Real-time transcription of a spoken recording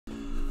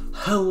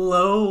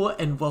Hello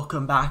and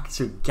welcome back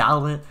to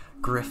Gallant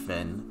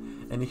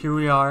Griffin, and here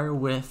we are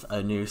with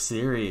a new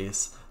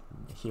series.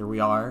 Here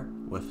we are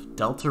with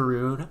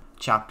Deltarune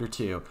Chapter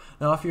 2.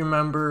 Now if you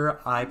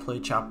remember, I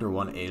played Chapter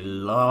 1 a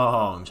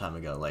long time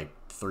ago, like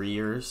 3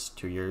 years,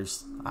 2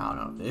 years, I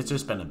don't know, it's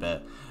just been a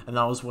bit, and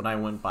that was when I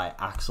went by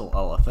Axel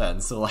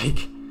LFN, so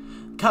like,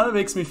 kind of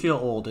makes me feel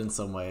old in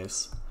some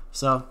ways.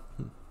 So,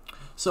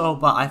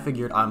 but I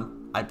figured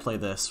I'd play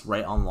this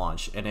right on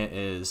launch, and it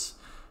is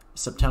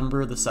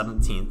September the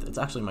 17th. It's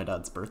actually my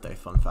dad's birthday,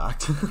 fun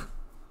fact.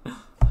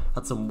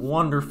 Had some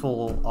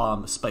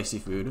wonderful spicy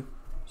food,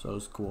 so it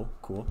was cool.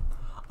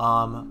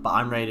 But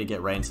I'm ready to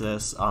get right into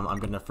this. I'm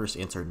gonna first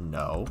answer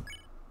no.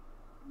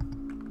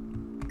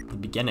 The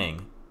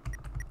beginning.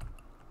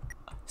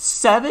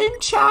 7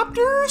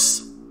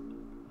 chapters?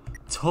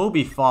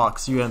 Toby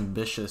Fox, you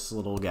ambitious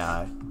little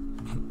guy.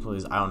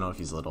 Please, I don't know if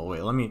he's little.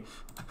 Wait, let me...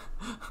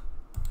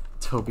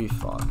 Toby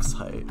Fox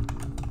height.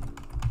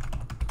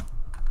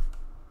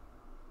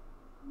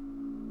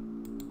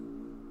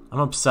 I'm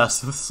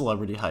obsessed with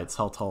celebrity heights.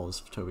 How tall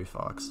is Toby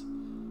Fox?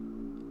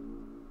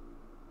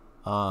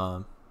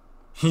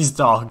 He's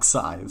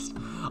dog-sized.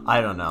 I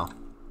don't know.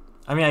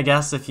 I mean, I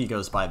guess if he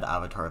goes by the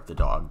avatar of the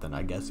dog, then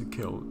I guess it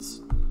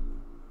counts.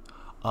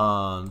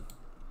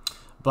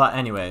 But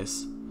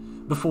anyways,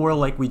 before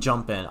we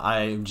jump in,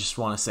 I just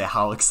want to say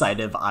how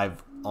excited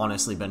I've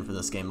honestly been for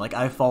this game. Like,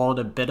 I followed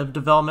a bit of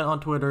development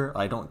on Twitter.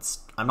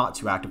 I'm not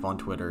too active on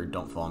Twitter.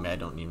 Don't follow me. I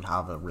don't even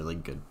have a really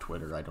good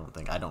Twitter. I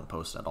don't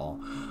post at all.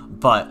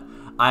 But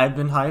I've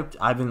been hyped.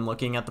 I've been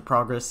looking at the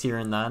progress here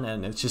and then,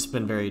 and it's just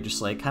been very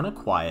kind of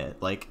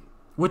quiet,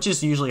 which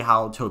is usually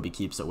how Toby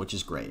keeps it, which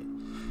is great.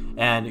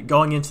 And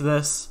going into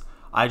this,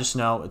 I just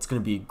know it's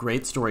going to be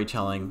great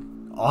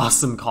storytelling,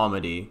 awesome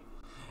comedy,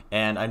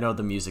 and I know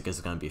the music is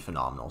going to be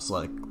phenomenal.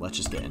 So let's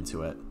just get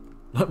into it.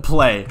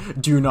 Play.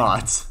 Do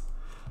not.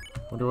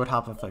 Wonder what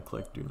happens if I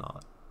click do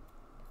not.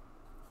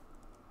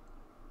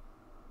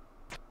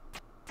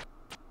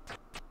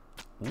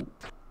 Ooh.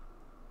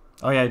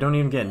 Oh yeah, I don't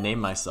even get to name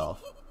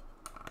myself.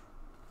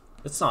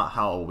 It's not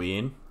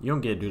Halloween. You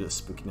don't get to do the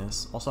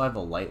spookiness. Also, I have a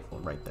light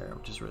right there,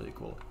 which is really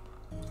cool.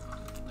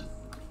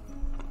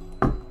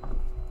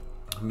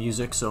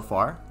 Music so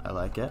far, I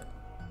like it.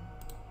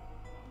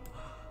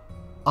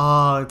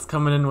 Oh, it's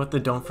coming in with the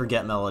Don't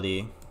Forget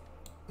melody.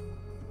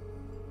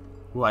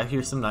 Ooh, I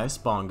hear some nice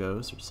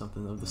bongos or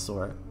something of the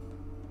sort.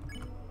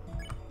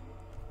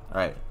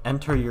 Alright,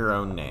 enter your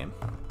own name.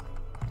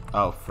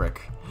 Oh,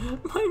 frick.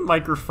 My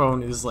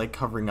microphone is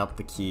covering up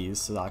the keys,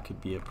 so that could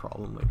be a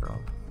problem later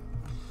on.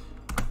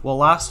 Well,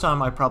 last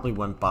time I probably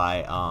went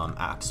by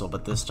Axel,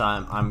 but this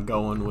time I'm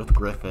going with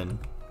Griffin.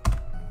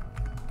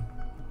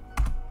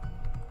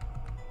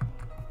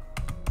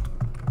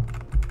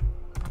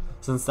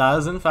 Since that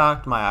is in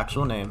fact my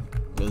actual name,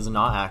 it is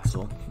not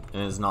Axel,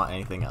 and it is not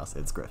anything else,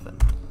 it's Griffin.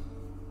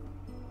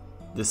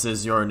 This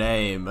is your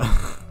name.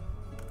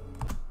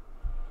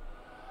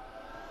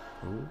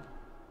 Ooh.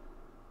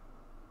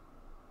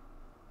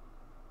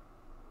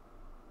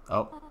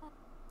 Oh.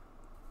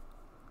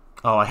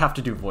 Oh, I have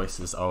to do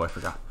voices. Oh, I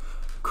forgot.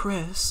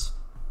 Chris,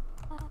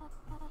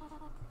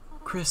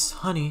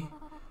 honey,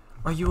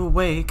 are you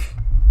awake?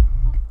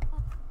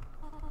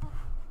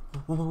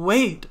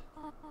 Wait.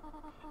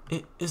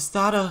 Is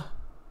that a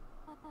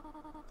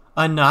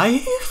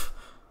knife?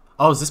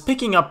 Oh, is this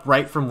picking up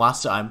right from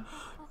last time?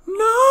 No!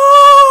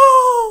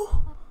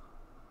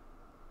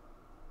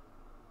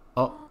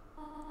 Oh.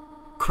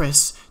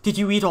 Chris, did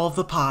you eat all of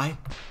the pie?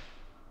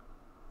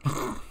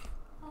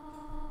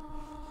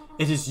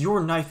 It is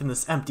your knife in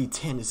this empty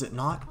tin, is it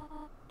not?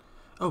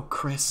 Oh,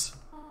 Chris.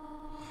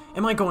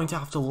 Am I going to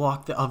have to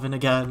lock the oven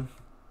again?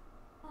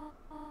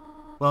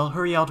 Well,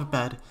 hurry out of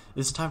bed.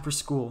 It's time for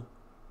school.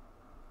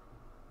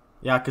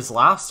 Yeah, because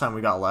last time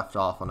we got left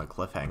off on a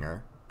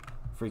cliffhanger.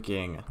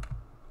 Freaking...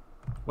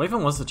 What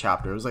even was the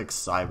chapter? It was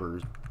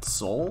Cyber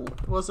Soul,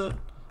 was it?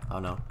 I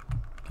don't know.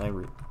 Can I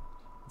read?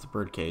 It's a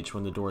birdcage.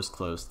 When the door's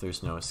closed,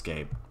 there's no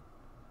escape.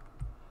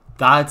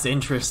 That's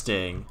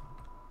interesting.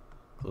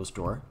 Closed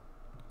door.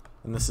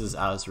 And this is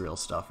Asriel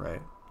stuff,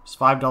 right? There's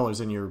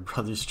 $5 in your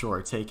brother's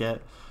drawer. Take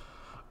it.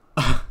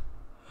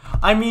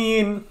 I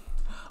mean,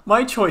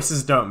 my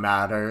choices don't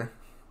matter.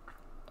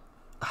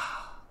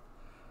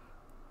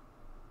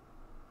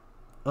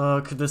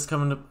 Could this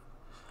come into...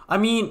 I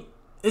mean,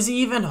 is he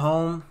even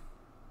home?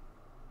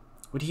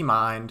 Would he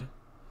mind?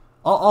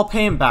 I'll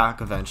pay him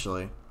back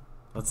eventually.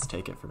 Let's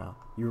take it for now.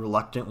 You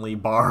reluctantly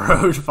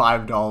borrowed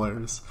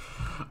 $5.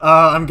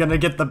 I'm gonna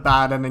get the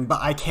bad ending,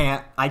 but I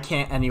can't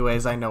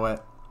anyways, I know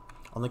it.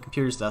 On the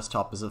computer's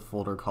desktop is a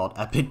folder called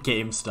Epic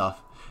Game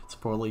Stuff. It's a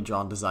poorly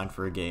drawn design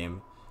for a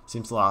game.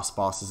 Seems the last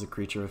boss is a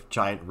creature with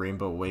giant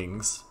rainbow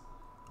wings.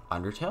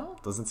 Undertale?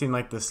 Doesn't seem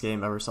like this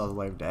game ever saw the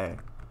light of day.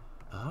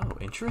 Oh,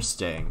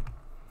 interesting.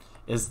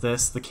 Is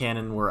this the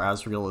canon where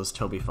Asriel is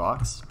Toby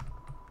Fox?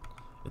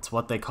 It's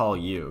what they call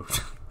you.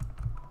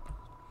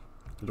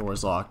 The door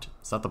is locked.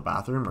 Is that the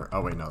bathroom or...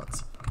 Oh wait, no,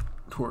 it's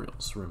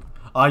Toriel's room.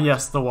 Ah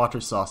yes, the water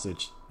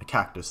sausage. A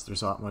cactus.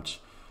 There's not much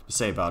to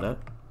say about it.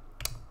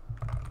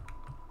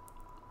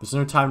 There's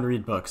no time to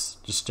read books,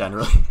 just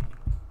generally.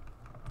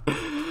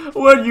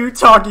 What are you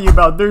talking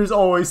about? There's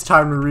always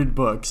time to read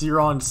books.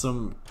 You're on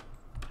some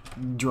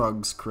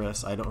drugs,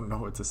 Chris. I don't know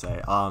what to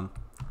say.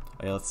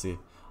 Okay, let's see.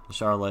 The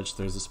shower ledge,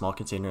 there's a small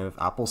container of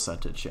apple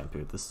scented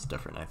shampoo. This is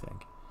different, I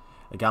think.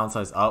 A gallon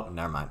size. Oh,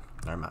 never mind.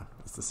 Never mind.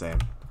 It's the same.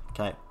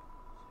 Okay.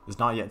 It's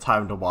not yet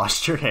time to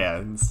wash your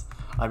hands.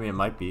 I mean, it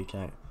might be.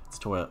 Okay. It's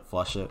toilet.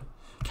 Flush it.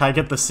 Can I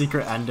get the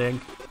secret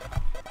ending?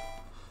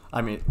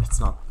 I mean, it's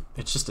not.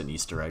 It's just an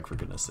Easter egg, for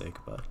goodness sake,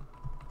 but.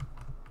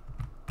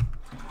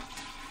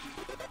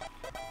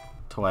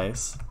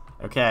 Twice.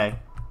 Okay.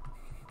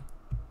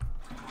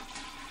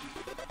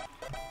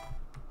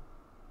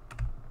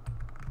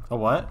 A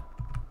what?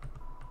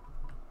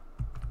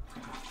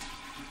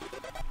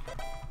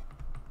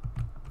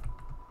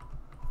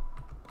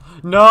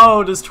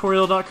 No! Does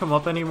Toriel not come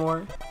up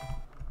anymore?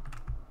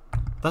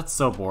 That's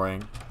so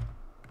boring.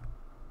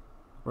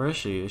 Where is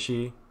she? Is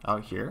she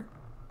out here?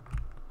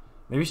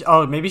 Maybe she,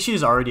 oh, maybe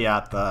she's already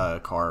at the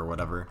car or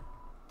whatever.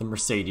 The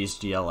Mercedes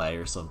GLA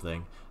or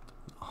something.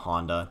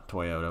 Honda,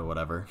 Toyota,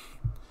 whatever.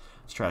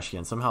 It's trash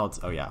can. Somehow it's...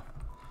 Oh, yeah.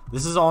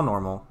 This is all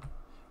normal.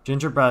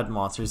 Gingerbread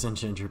monsters and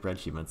gingerbread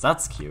humans.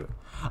 That's cute.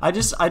 I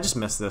just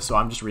missed this, so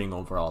I'm just reading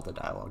over all the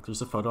dialogue.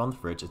 There's a photo on the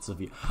fridge. It's a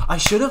view. I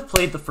should have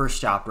played the first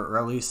chapter, or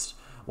at least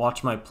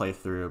watch my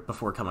playthrough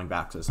before coming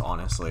back to this,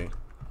 honestly.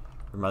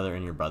 Your mother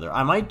and your brother.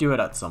 I might do it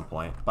at some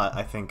point, but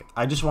I think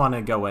I just want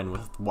to go in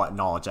with what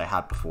knowledge I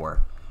had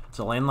before. It's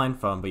a landline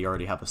phone, but you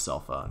already have a cell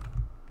phone.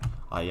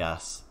 Ah,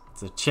 yes.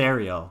 It's a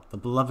Cheerio, the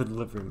beloved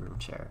living room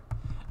chair.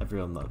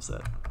 Everyone loves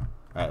it.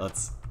 Alright,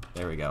 let's...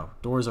 There we go.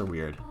 Doors are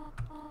weird.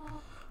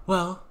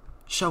 Well,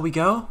 shall we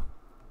go?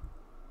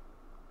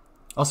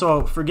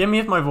 Also, forgive me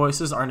if my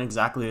voices aren't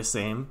exactly the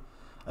same.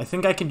 I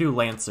think I can do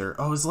Lancer.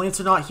 Oh, is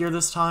Lancer not here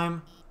this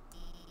time?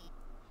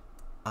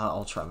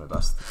 I'll try my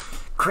best.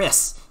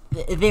 Chris,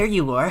 there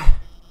you are.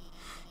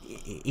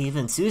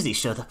 Even Susie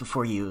showed up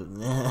before you.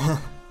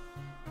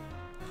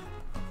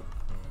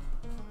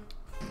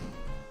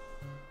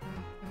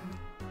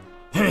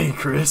 Hey,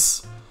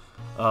 Chris.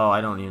 Oh,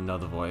 I don't even know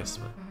the voice,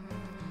 but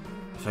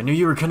if I knew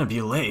you were gonna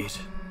be late,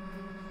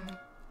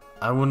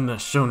 I wouldn't have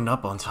shown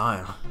up on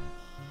time.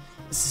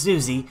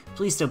 Susie,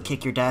 please don't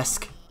kick your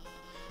desk.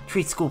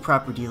 Treat school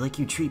property like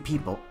you treat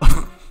people.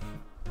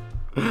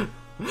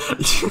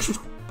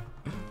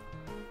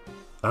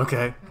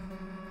 Okay.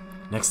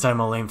 Next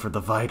time I'll aim for the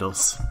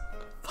vitals.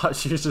 Thought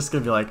she was just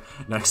gonna be like,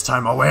 next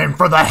time I'll aim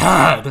for the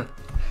head!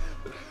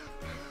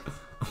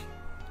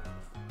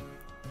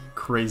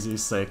 Crazy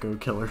psycho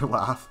killer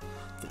laugh.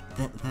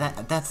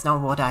 That's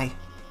not what I...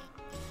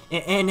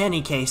 In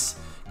any case,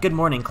 good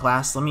morning,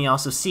 class. Let me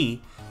also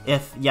see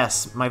if,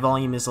 yes, my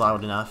volume is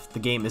loud enough. The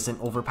game isn't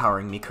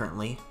overpowering me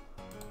currently.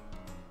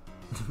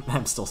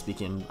 I'm still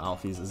speaking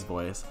Alphys'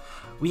 voice.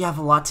 We have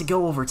a lot to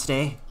go over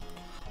today.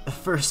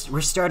 First,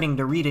 we're starting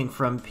the reading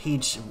from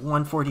page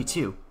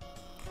 142.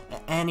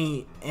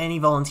 Any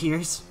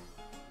volunteers?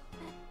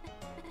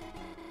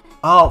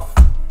 Oh,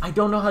 I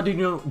don't know how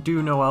to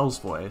do Noelle's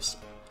voice.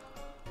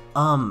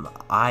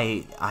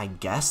 I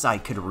guess I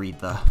could read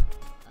the...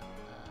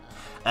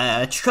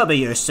 trouble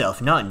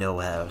yourself, not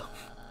Noelle.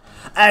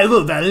 I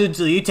will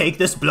valiantly take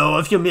this blow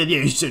of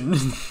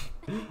humiliation.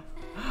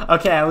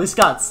 Okay, I at least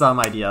got some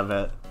idea of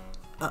it.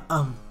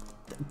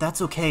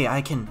 That's okay,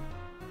 I can...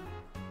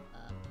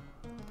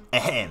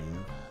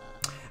 Ahem.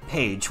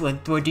 Page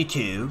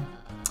 142.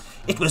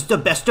 It was the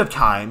best of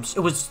times,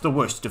 it was the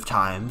worst of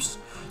times.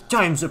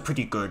 Times are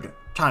pretty good,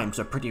 times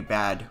are pretty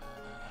bad.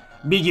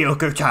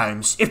 Mediocre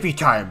times, iffy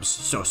times,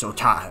 so-so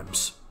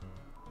times.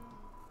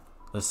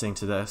 Listening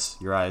to this,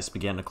 your eyes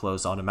began to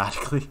close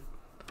automatically.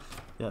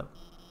 Yep.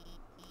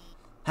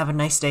 Have a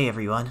nice day,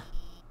 everyone.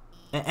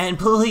 And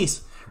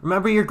please,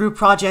 remember your group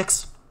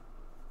projects.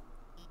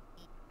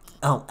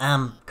 Oh,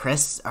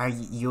 Chris, are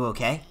you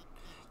okay?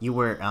 You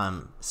were,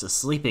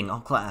 sleeping all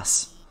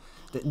class.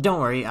 Don't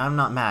worry, I'm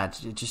not mad,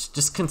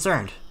 just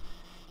concerned.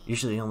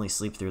 Usually only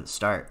sleep through the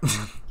start.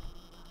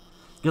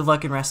 Good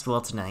luck and rest well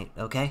tonight,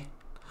 okay?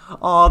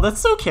 Oh, that's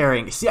so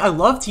caring. See, I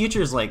love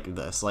teachers like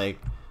this. Like,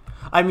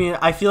 I mean,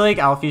 I feel like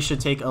Alfie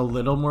should take a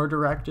little more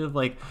directive.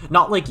 Like,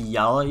 not like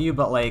yell at you,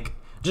 but like,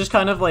 just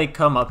kind of like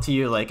come up to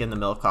you like in the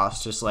middle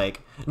class, just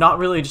like, not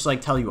really just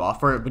like tell you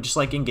off for it, but just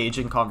like engage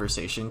in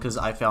conversation. Because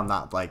I found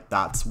that like,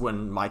 that's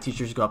when my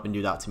teachers go up and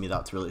do that to me,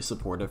 that's really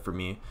supportive for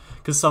me.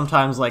 Because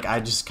sometimes like,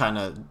 I just kind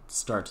of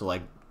start to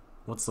like,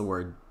 what's the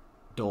word,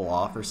 dole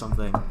off or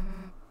something.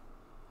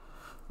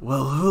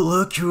 Well,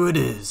 look who it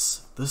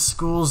is, the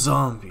school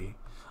zombie.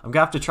 I'm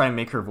gonna have to try and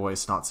make her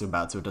voice not so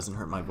bad so it doesn't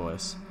hurt my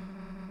voice.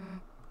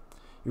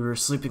 You were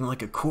sleeping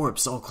like a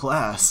corpse all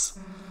class.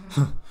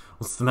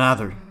 What's the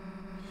matter?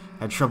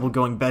 Had trouble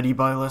going Betty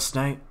by last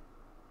night?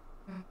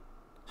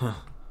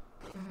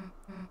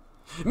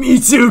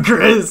 Me too,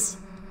 Chris!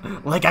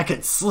 Like I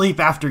could sleep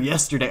after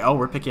yesterday. Oh,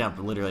 we're picking up,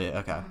 literally,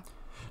 okay.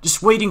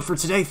 Just waiting for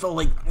today felt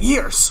like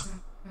years!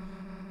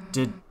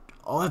 Did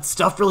all that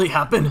stuff really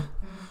happen?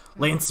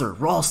 Lancer,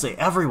 Rawlsay,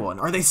 everyone,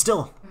 are they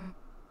still...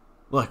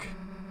 Look.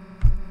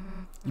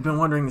 You've been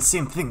wondering the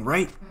same thing,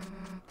 right?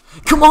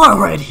 Come on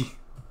already!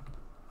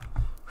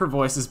 Her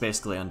voice is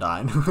basically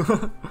undying.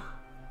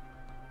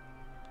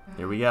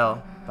 Here we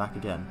go. Back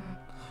again.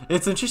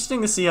 It's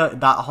interesting to see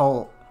that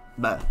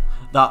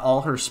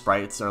all her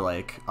sprites are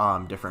like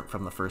different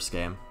from the first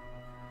game.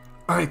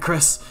 Alright,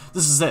 Chris,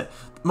 this is it.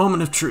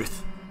 Moment of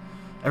truth.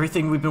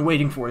 Everything we've been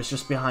waiting for is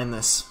just behind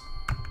this.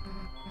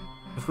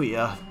 If we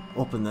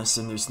open this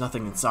and there's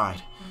nothing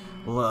inside,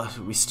 will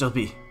we still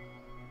be...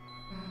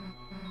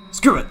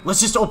 Screw it,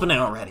 let's just open it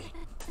already.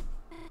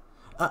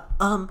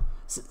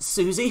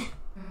 Susie?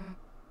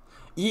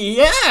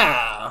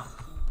 Yeah!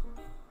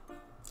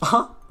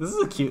 Huh? This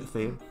is a cute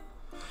theme.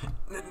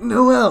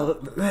 Noelle,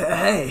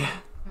 hey.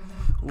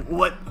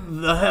 What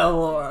the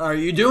hell are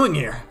you doing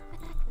here?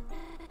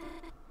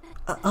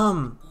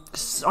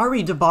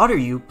 Sorry to bother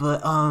you,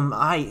 but,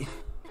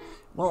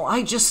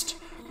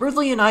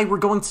 Berdley and I were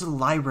going to the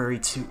library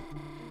to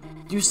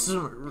do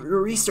some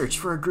research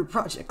for our group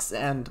projects,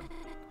 and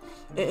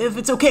if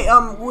it's okay,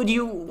 would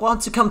you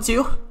want to come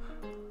too?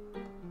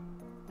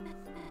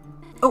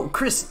 Oh,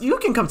 Chris, you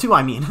can come too,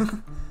 I mean.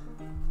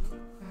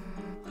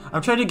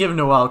 I'm trying to give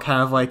Noelle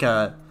kind of like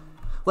a,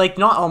 like,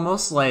 not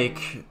almost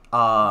like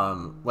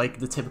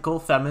the typical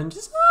feminine,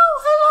 just,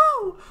 oh,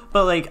 hello,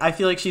 but, like, I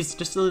feel like she's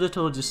just a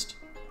little, just,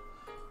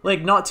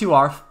 like, not too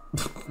off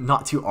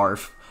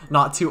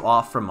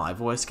from my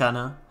voice, kind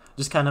of,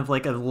 just kind of,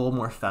 like, a little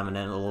more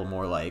feminine, a little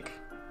more, like,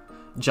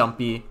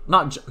 jumpy,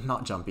 not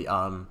jumpy,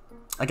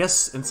 I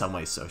guess in some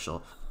ways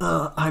social.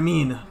 I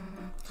mean,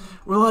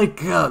 we're,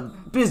 like,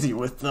 busy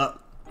with,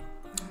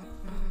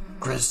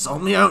 Chris,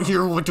 help me out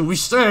here, what do we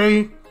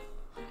say?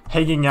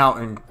 Hanging out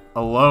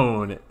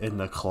alone in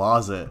the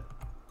closet.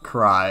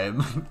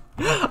 Crime.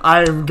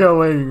 I am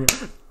going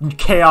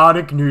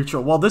chaotic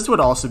neutral. Well, this would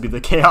also be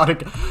the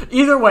chaotic...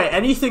 Either way,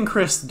 anything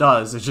Chris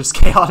does is just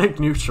chaotic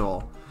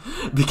neutral.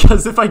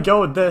 Because if I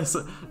go with this,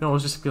 it'll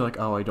just be like,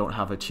 oh, I don't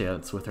have a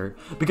chance with her.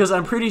 Because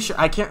I'm pretty sure...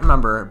 I can't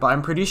remember, but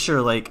I'm pretty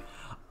sure, like...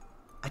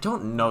 I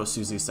don't know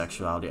Susie's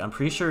sexuality. I'm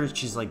pretty sure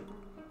she's, like,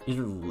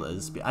 either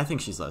lesbian. I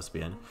think she's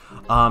lesbian.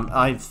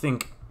 I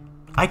think...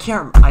 I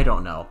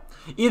don't know.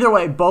 Either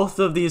way, both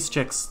of these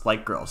chicks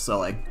like girls, so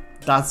like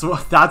that's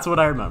what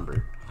I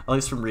remember, at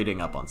least from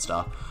reading up on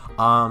stuff.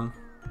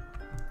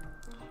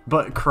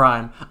 But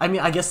crime. I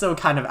mean, I guess that would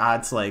kind of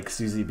add to like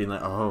Susie being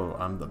like, oh,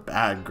 I'm the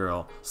bad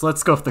girl. So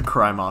let's go with the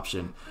crime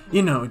option.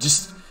 You know,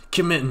 just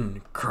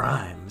committing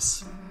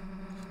crimes.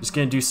 Just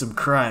gonna do some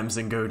crimes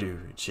and go to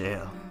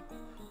jail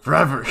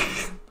forever.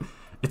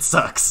 It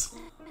sucks.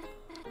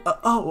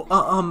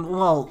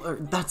 Well,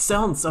 that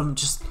sounds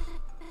just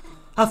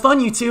have fun,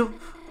 you two.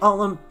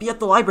 I'll be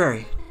at the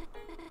library.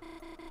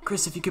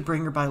 Chris, if you could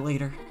bring her by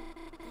later,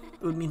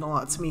 it would mean a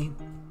lot to me.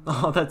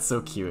 Oh, that's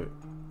so cute.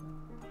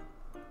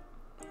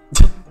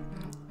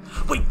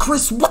 Wait,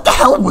 Chris, what the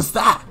hell was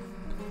that?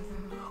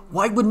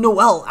 Why would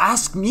Noelle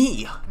ask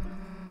me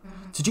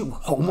to do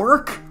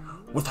homework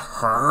with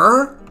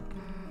her?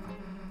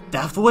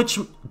 Death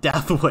Witch?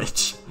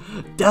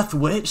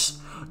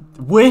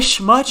 Wish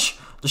much?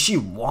 Does she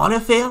wanna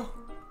fail?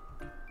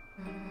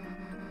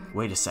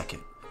 Wait a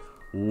second.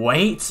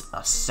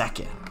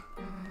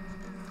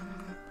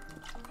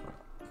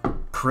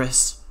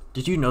 Chris,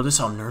 did you notice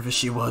how nervous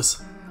she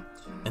was?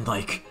 And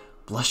like,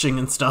 blushing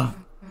and stuff?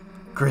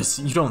 Chris,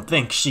 you don't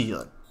think she's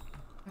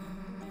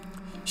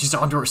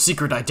onto her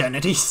secret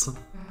identities?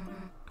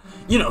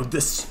 You know,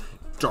 this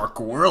dark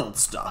world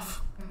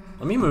stuff.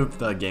 Let me move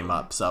the game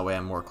up so that way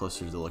I'm more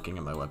closer to looking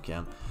at my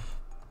webcam.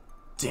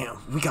 Damn,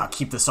 we gotta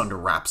keep this under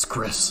wraps,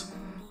 Chris.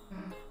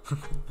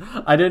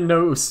 I didn't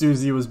know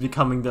Susie was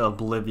becoming the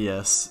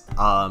oblivious,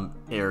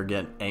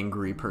 arrogant,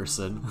 angry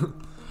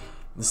person.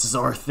 This is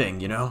our thing,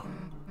 you know?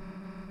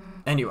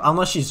 Anyway,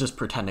 unless she's just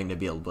pretending to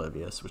be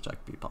oblivious, which that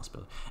could be a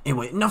possibility.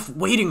 Anyway, enough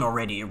waiting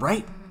already,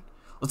 right?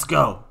 Let's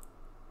go.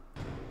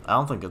 I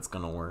don't think it's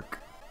gonna work.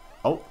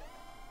 Oh.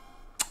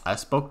 I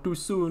spoke too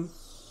soon.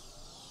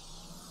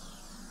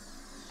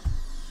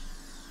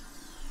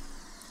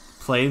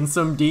 Playing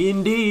some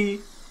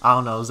D&D. I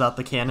don't know, is that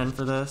the canon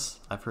for this?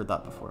 I've heard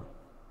that before.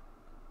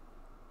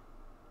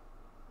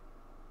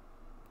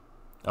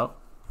 Oh,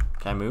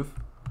 can I move?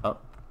 Oh,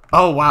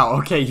 oh wow,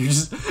 okay, you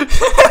just...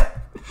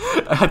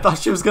 I thought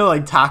she was gonna,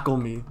 like, tackle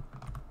me.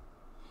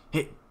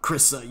 Hey,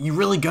 Chris, you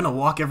really gonna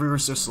walk everywhere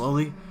so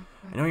slowly?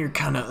 I know you're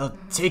kinda,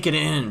 take it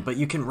in, but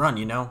you can run,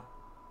 you know?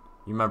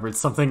 You remembered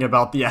something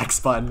about the X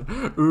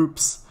button.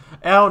 Oops.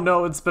 Oh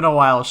no, it's been a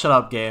while. Shut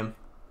up, game.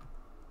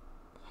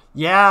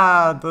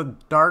 Yeah, the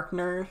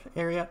Darkner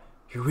area.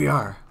 Here we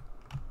are.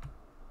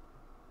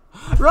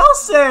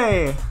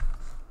 Rose!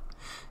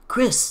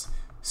 Chris,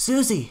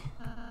 Susie.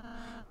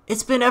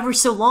 It's been ever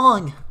so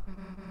long.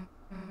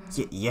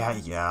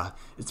 Yeah.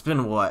 It's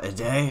been, what, a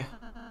day?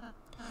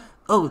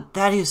 Oh,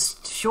 that is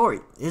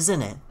short,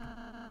 isn't it?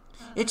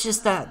 It's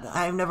just that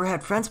I've never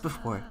had friends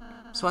before,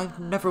 so I've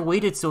never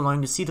waited so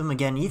long to see them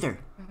again either.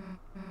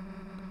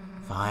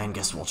 Fine,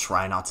 guess we'll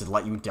try not to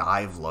let you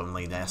die of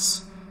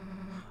loneliness.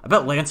 I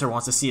bet Lancer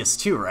wants to see us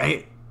too,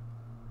 right?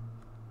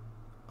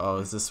 Oh,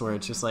 is this where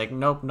it's just like,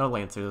 nope, no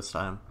Lancer this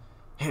time.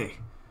 Hey,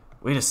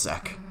 wait a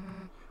sec.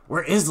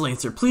 Where is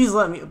Lancer? Please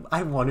let me.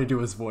 I want to do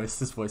his voice.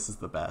 His voice is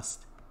the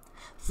best.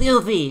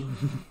 Sylvie!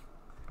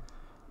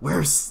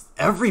 Where's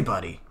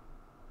everybody?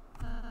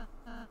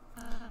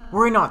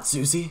 Worry not,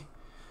 Susie.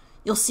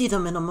 You'll see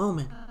them in a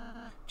moment.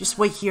 Just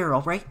wait here,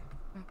 alright?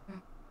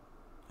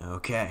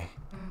 Okay.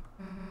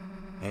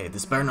 Hey,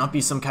 this better not be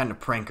some kind of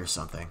prank or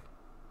something.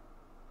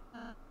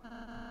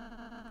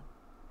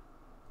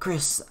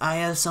 Chris, I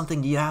have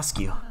something to ask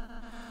you.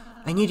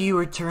 I need you to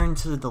return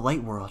to the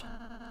light world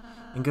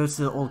and go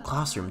to the old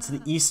classroom to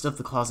the east of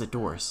the closet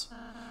doors.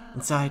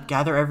 Inside,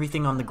 gather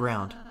everything on the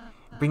ground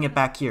and bring it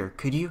back here,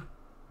 could you?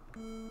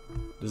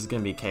 This is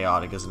gonna be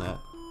chaotic, isn't it?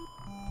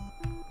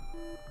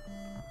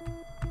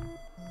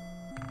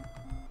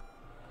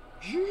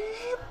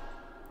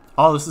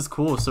 Oh, this is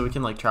cool, so we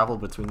can like travel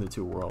between the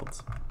two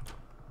worlds.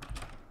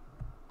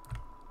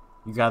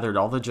 You gathered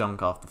all the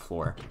junk off the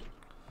floor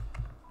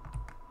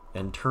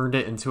and turned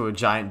it into a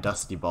giant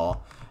dusty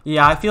ball.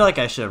 Yeah, I feel like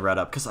I should have read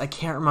up because I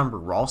can't remember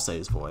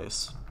Ralsei's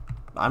voice.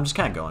 I'm just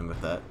kind of going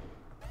with it.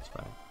 It's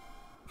fine.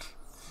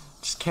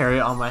 Just carry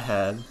it on my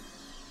head.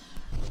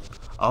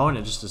 Oh, and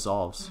it just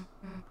dissolves.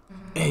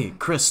 Hey,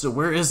 Chris,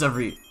 where is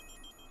every...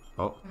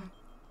 Oh.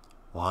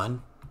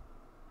 One.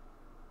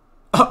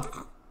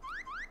 Oh.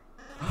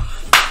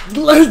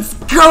 Let's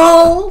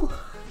go!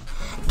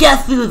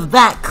 Get through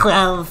that,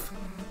 clown!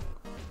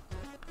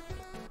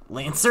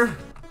 Lancer?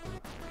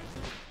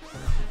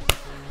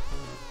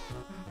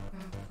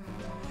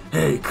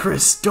 Hey,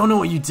 Chris, don't know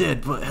what you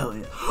did, but hell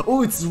yeah.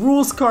 Oh, it's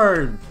rules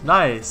card!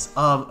 Nice.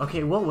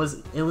 Okay, what was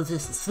it? It was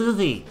just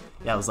Sylvie.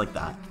 Yeah, it was like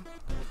that.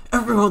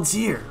 Everyone's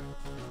here!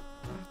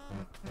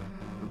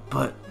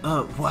 But,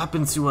 what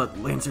happened to,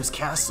 Lancer's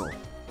castle?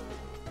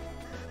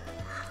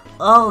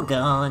 All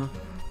gone.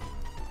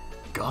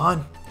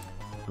 Gone?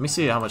 Let me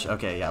see how much.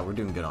 Okay, yeah, we're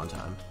doing good on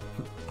time.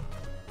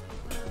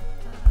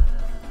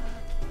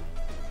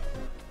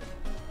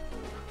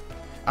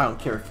 I don't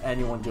care if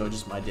anyone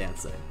judges my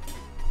dancing.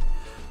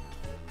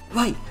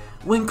 Right,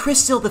 when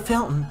Chris sealed the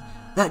fountain,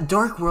 that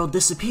dark world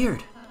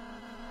disappeared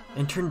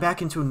and turned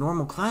back into a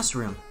normal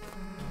classroom.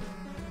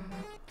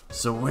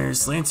 So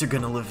where's Lancer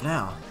gonna live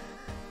now?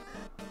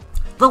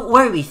 Don't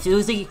worry,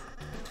 Susie.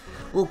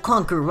 We'll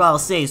conquer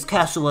Ralsei's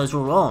castle as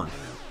our own.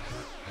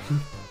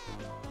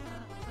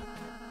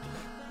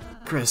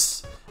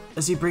 Chris,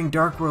 as you bring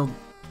Dark World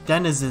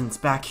denizens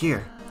back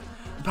here,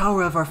 the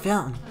power of our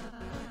fountain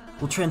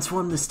will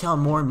transform this town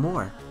more and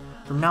more.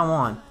 From now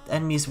on, the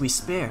enemies we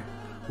spare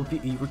will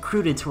be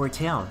recruited to our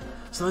town.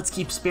 So let's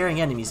keep sparing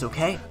enemies,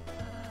 okay?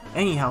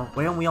 Anyhow,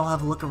 why don't we all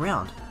have a look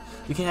around?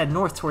 We can head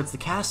north towards the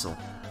castle.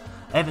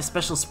 I have a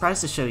special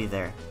surprise to show you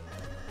there.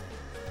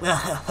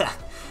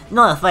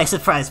 Not if I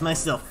surprise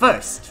myself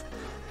first.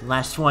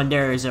 Last one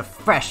there is a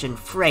fresh and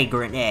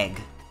fragrant egg.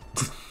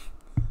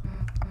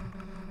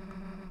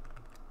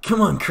 Come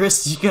on,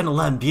 Chris, you gonna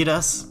let him beat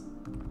us?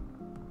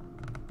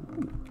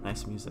 Ooh,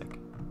 nice music.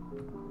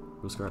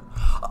 Who's got?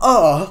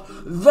 Ah,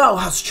 thou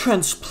hast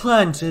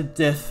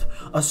transplanted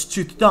us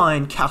to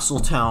thine castle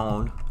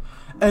town,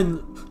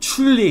 and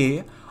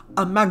truly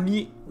a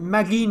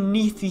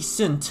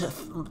magnificent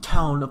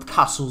town of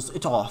castles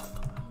it off.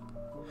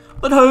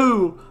 But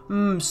ho,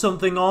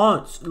 something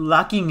art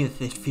lacking it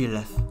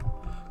feeleth.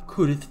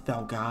 Couldst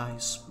thou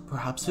guys,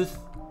 perhaps,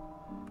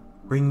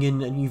 bring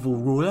in an evil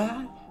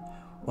ruler?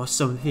 Or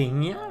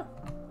something, yeah?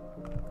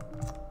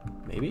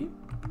 Maybe?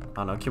 I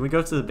don't know. Can we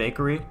go to the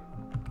bakery?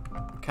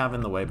 Kind of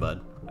in the way,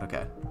 bud.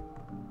 Okay.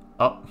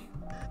 Oh.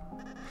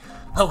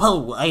 Ho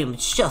ho, I am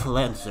Chef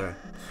Lancer.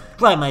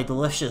 Try my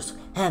delicious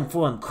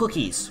hand-formed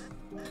cookies.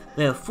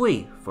 They are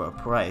free for a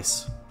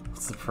price.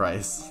 What's the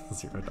price?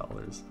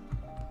 $0.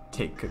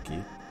 Take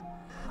cookie.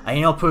 I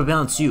now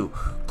pronounce you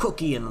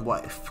Cookie and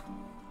Wife.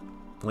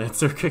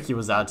 Lancer cookie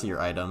was added to your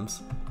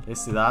items. You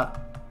see that?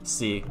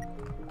 See.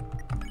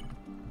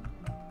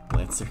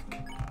 Lancer.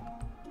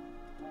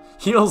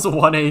 Heals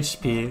 1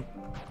 HP.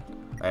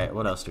 Alright,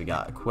 what else do we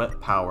got?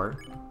 Equip power.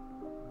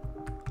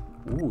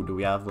 Ooh, do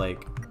we have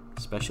like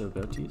special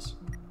abilities?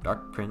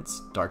 Dark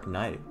Prince, Dark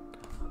Knight.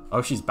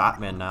 Oh, she's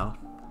Batman now.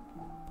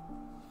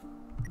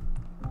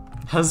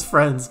 Has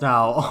friends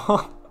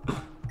now.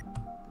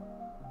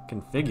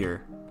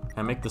 Configure. Can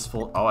I make this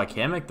full? Oh, I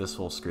can make this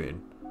full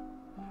screen.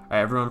 Alright,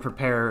 everyone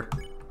prepare.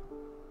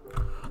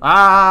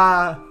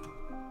 Ah!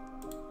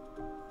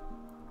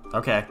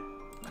 Okay.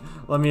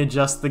 Let me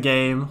adjust the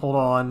game. Hold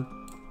on.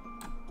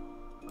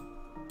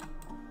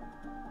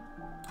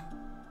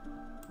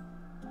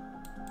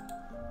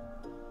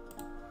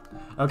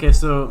 Okay,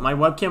 so my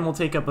webcam will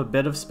take up a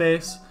bit of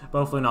space, but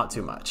hopefully not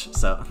too much,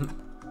 so.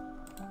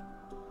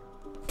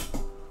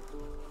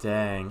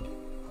 Dang.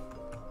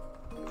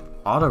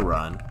 Auto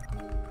run?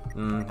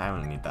 I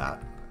don't need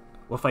that.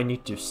 What if I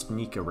need to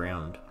sneak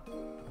around?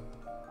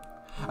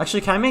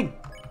 Actually, can I make...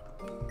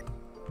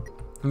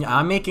 Yeah,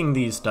 I'm making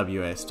these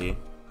WASD.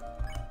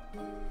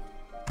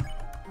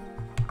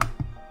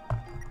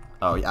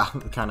 Oh yeah,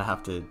 we kind of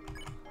have to...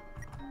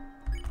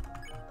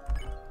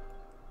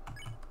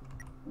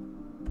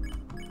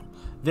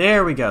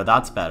 There we go,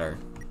 that's better.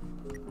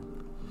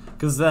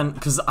 Because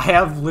I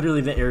have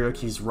literally the arrow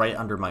keys right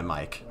under my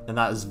mic, and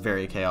that is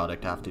very chaotic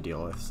to have to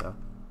deal with, so.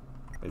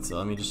 Wait, so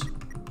let me just,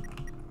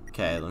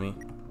 okay, let me,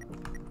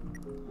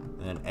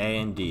 and then A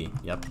and D,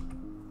 yep.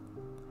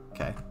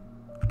 Okay.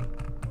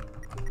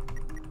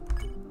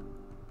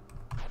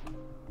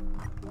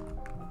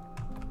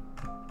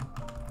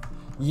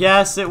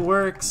 Yes, it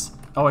works!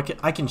 Oh,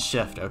 I can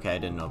shift, okay, I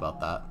didn't know about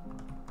that.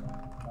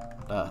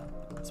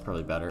 That's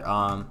probably better.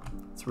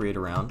 Let's read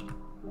around.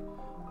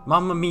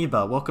 Mama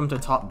Amoeba, welcome to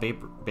Top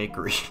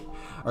Bakery.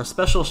 Our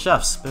special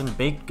chefs spin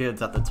baked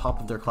goods at the top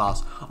of their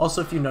class.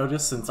 Also, if you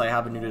notice, since I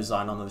have a new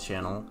design on the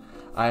channel,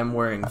 I am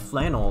wearing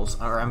flannels,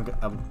 or I'm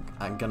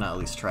gonna at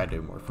least try to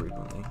do more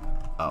frequently.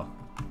 Oh.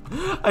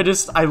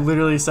 I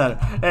literally said,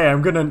 hey,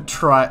 I'm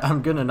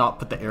gonna not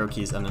put the arrow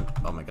keys, and then,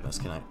 oh my goodness,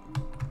 can I?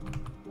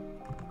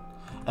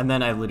 And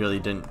then I literally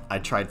didn't, I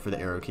tried for the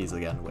arrow keys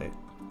again, wait.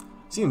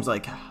 Seems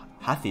like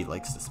Hathy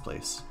likes this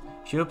place.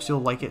 She hopes you'll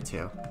like it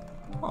too.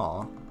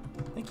 Aw.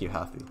 Thank you,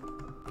 Hathy.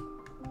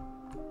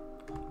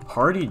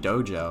 Party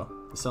Dojo.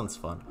 This sounds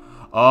fun.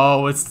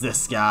 Oh, it's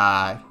this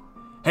guy.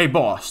 Hey,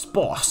 boss.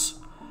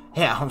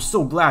 Yeah, I'm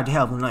so glad to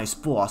have a nice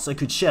boss. I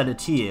could shed a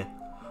tear.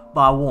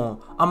 But I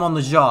won't. I'm on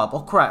the job.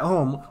 I'll cry at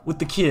home with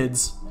the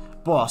kids.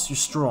 Boss, you're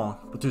strong,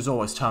 but there's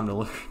always time to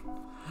learn.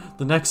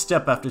 The next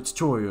step after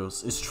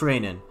tutorials is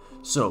training.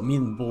 So, me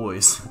and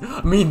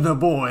the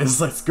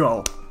boys, let's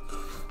go.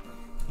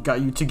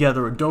 Got you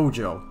together a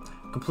dojo.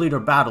 Complete our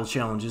battle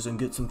challenges and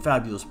get some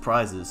fabulous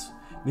prizes.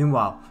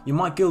 Meanwhile, you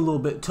might get a little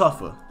bit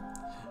tougher.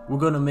 We're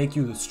gonna make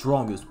you the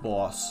strongest,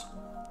 boss.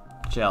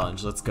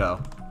 Challenge, let's go.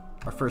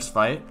 Our first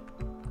fight?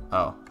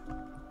 Oh.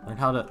 Learn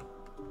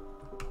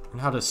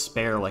how to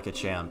spare like a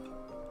champ.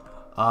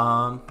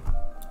 My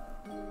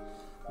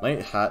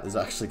hat is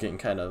actually getting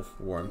kind of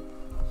warm.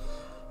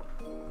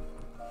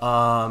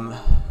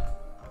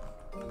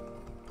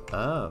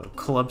 Oh,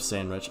 club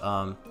sandwich.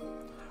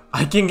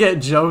 I can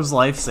get Joe's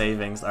life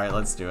savings. Alright,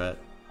 let's do it.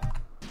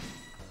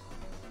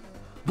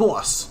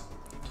 Boss!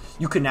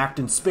 You can act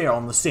and spare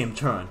on the same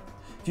turn.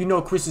 If you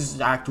know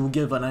Chris's act will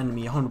give an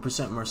enemy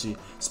 100% mercy,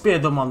 spare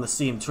them on the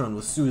same turn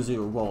with Susie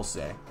or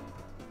Rolsay.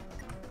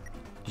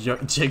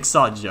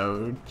 Jigsaw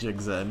Joe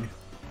jigs in.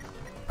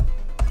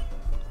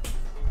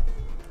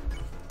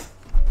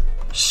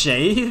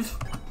 Shave?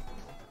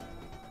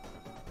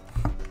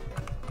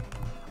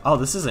 Oh,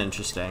 this is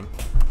interesting.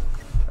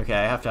 Okay,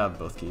 I have to have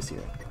both keys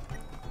here.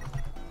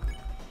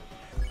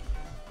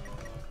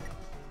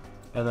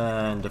 And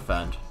then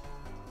defend.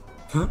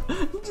 He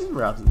just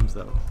wraps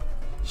himself.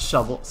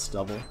 Stubble.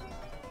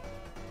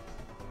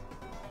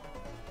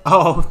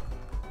 Oh!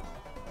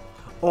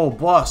 Oh,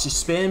 boss, you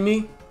spam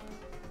me?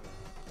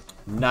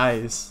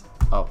 Nice.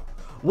 Oh.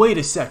 Wait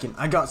a second,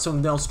 I got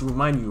something else to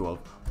remind you of.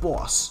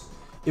 Boss.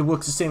 It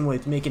works the same way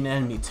to make an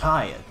enemy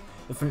tired.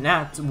 If an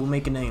act will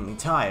make an enemy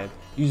tired,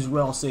 use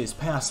Rolsay's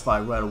pacify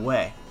right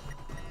away.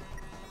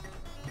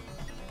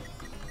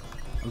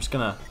 I'm just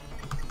gonna...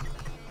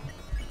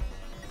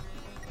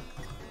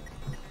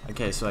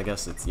 Okay, so I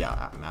guess it's,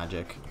 yeah,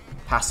 magic.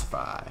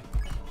 Pacify.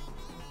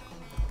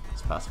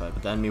 It's pacify,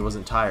 but the enemy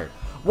wasn't tired.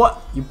 What?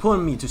 You're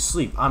putting me to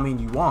sleep. I mean,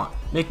 you want.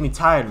 Make me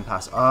tired and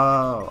pass.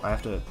 Oh, I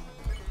have to...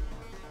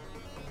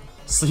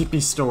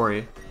 Sleepy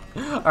story.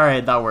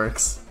 Alright, that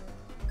works.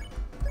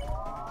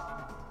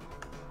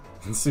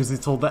 And Susie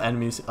told the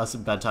enemies us a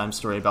bedtime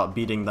story about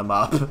beating them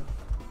up.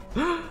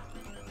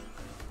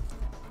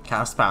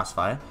 Cast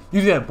Pacify.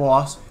 You there,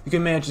 boss. You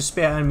can manage to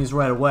spare enemies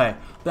right away.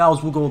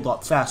 Battles will go a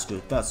lot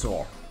faster, that's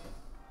all.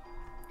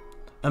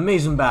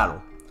 Amazing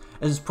battle.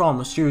 As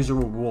promised, here's your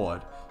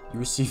reward. You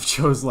received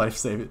Joe's life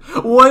saving.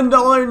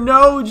 $1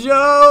 no,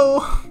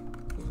 Joe!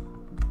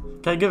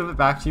 Can I give it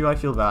back to you? I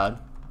feel bad.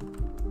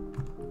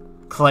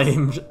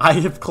 Claimed. I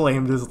have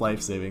claimed his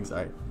life savings.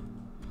 Alright.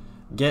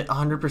 Get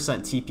 100%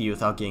 TP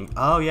without getting...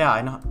 Oh, yeah,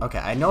 I know. Okay,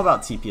 I know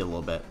about TP a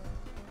little bit.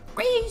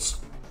 Please!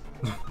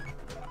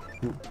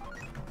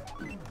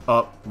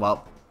 Oh,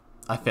 well.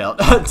 I failed.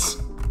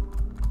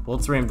 Well,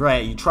 it's aimed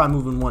right. You try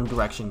moving one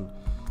direction.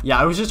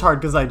 Yeah, it was just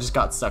hard because I just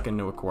got stuck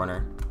into a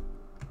corner.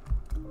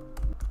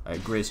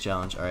 Alright, Grace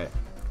challenge. Alright.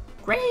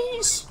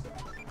 Grace!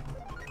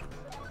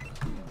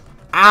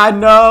 Ah,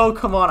 no!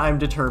 Come on, I'm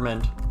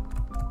determined.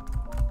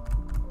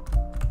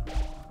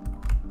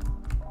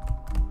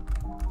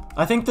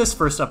 I think this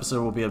first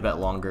episode will be a bit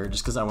longer,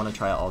 just because I want to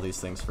try out all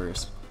these things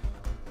first.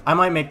 I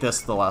might make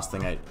this the last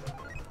thing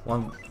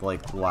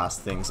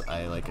last things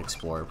I,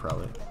 explore,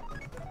 probably.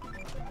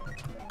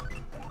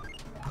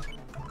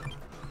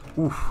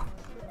 Oof.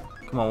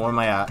 Come on, where am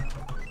I at?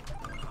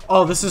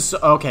 Oh, this is...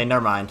 Okay,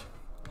 never mind.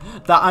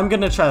 I'm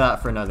gonna try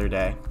that for another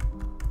day.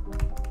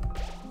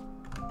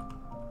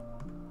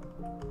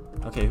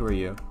 Okay, who are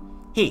you?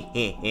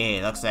 Hey,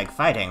 looks like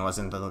fighting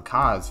wasn't the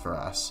cause for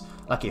us.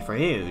 Lucky for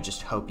you,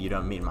 just hope you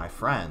don't meet my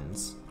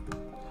friends.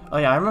 Oh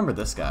yeah, I remember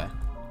this guy.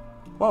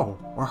 Whoa,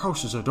 our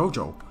house is a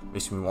dojo.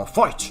 Makes me want to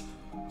fight.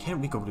 Can't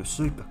we go to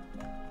sleep?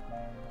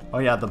 Oh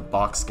yeah, the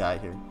box guy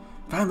here.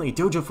 Finally, a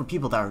dojo for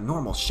people that are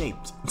normal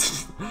shaped.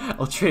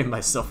 I'll train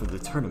myself for the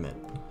tournament.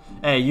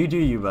 Hey, you do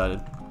you,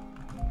 bud.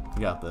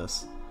 You got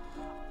this.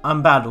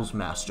 I'm Battles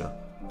Master.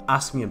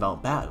 Ask me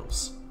about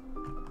battles.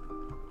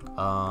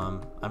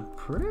 I'm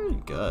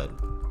pretty good.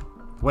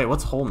 Wait,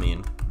 what's hole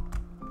mean?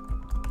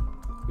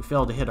 We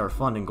failed to hit our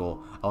funding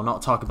goal. I'll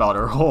not talk about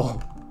our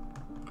hole.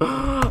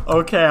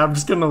 Okay, I'm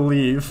just gonna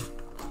leave.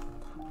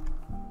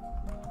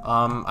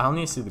 I don't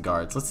need to see the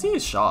guards. Let's see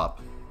his shop.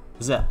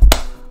 Is it?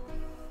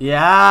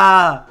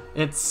 Yeah,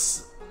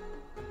 it's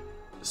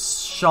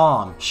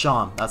Sham.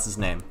 Sham, that's his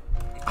name.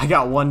 I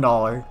got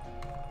 $1.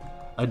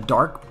 A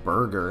dark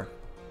burger.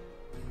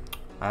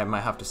 I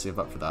might have to save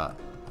up for that.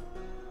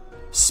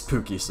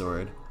 Spooky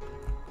sword.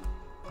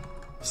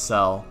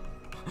 Sell.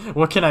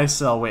 What can I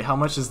sell? Wait, how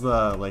much is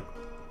the, like,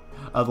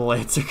 the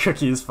laser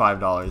cookies?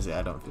 $5. Yeah,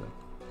 I don't feel.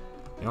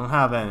 You don't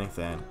have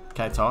anything.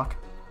 Can I talk?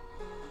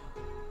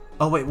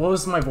 Oh wait, what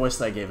was my voice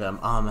that I gave him?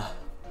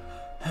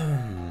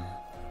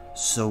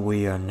 So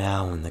we are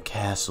now in the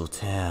castle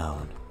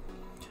town.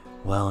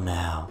 Well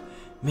now,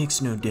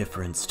 makes no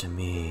difference to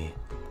me.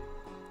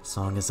 As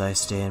long as I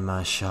stay in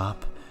my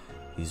shop,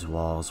 these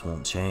walls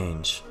won't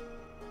change.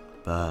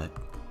 But,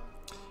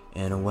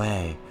 in a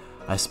way,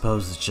 I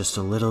suppose it's just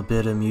a little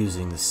bit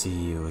amusing to see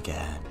you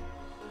again.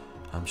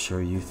 I'm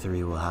sure you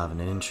three will have an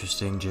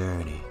interesting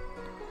journey.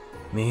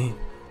 Me,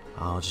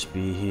 I'll just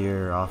be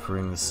here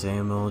offering the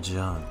same old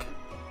junk.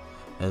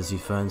 As you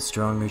find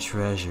stronger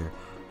treasure,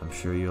 I'm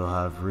sure you'll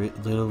have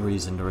little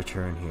reason to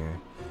return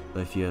here. But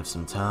if you have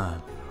some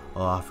time,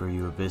 I'll offer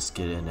you a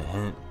biscuit and a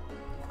hint.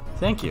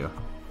 Thank you.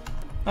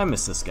 I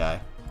miss this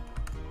guy.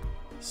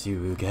 See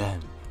you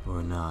again,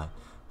 or not.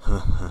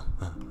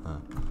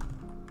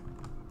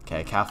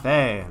 Okay,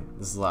 cafe.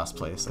 This is the last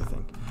place, I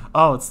think.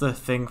 Oh, it's the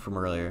thing from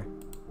earlier.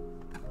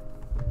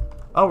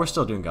 Oh, we're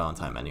still doing Gone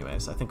time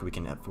anyways. I think we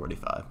can hit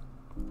 45.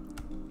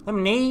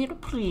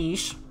 Lemonade,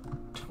 please.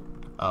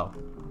 Oh.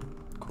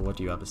 Cool, what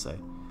do you have to say?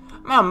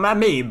 Mamma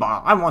mia,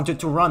 I wanted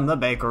to run the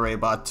bakery,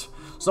 but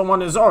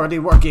someone is already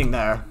working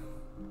there.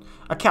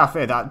 A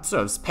cafe that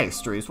serves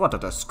pastries, what a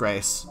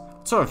disgrace.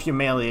 What sort of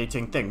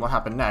humiliating thing will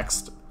happen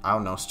next? I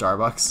don't know,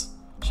 Starbucks.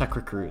 Check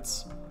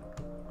recruits.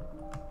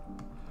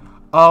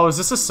 Oh, is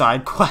this a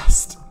side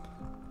quest?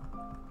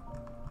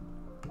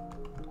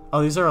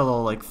 Oh, these are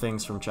little, like,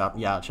 things from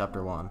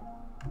chapter 1.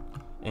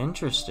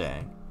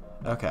 Interesting.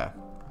 Okay.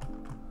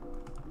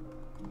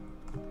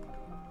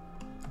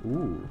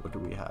 Ooh, what do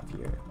we have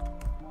here?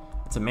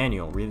 It's a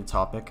manual. Read the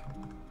topic.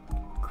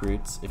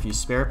 Recruits. If you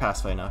spare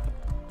pacify enough,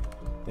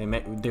 they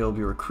will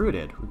be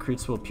recruited.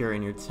 Recruits will appear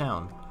in your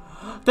town.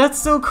 That's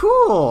so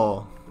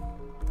cool!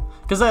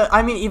 Because,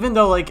 I mean, even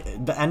though,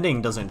 like, the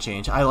ending doesn't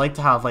change, I like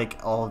to have, like,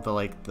 all of the,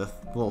 like, the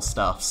little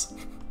stuffs.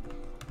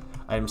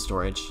 Item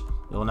storage.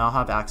 You will now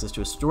have access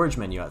to a storage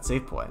menu at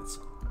save points.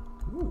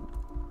 Ooh.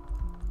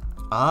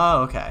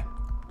 Oh, okay.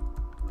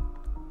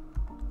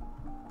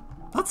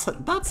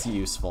 That's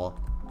useful.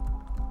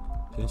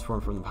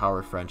 Transform from the power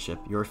of friendship.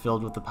 You are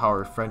filled with the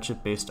power of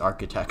friendship-based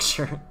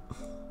architecture.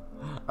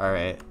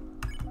 Alright.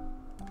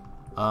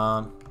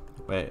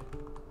 Wait.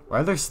 Why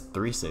are there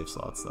 3 save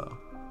slots, though?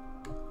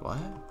 What?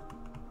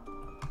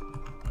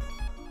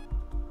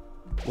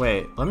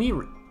 Wait, let me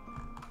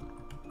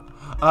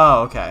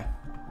oh, okay.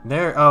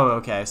 There, oh,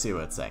 okay, I see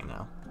what it's saying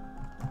now.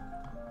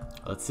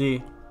 Let's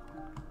see.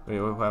 Wait,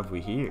 what have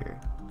we here?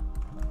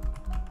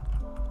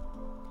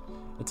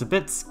 It's a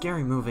bit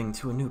scary moving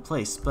to a new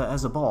place, but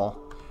as a ball,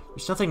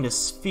 there's nothing to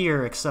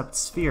sphere except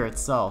sphere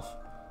itself.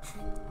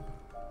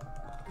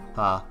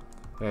 Ah,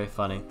 very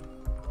funny.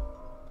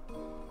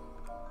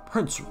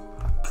 Prince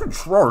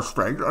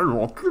Rorstate, I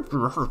will keep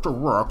you at the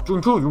work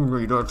until you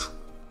need it.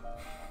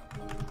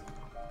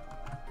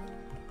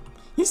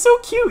 He's so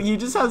cute. He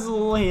just has his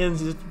little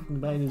hands just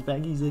behind his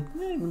back. He's like,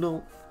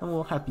 no, I'm a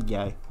little happy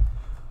guy.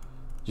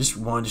 Just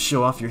wanted to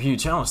show off your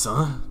huge house,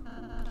 huh?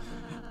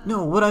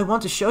 No, what I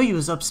want to show you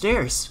is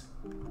upstairs.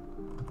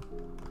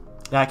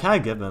 Yeah, I kind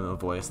of give him a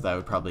voice that I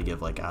would probably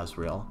give like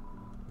Asriel.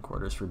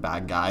 Quarters for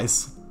bad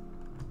guys.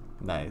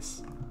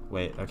 Nice.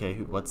 Wait, okay,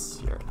 what's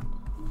here?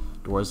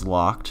 Door's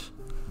locked.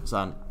 Is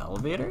that an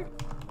elevator?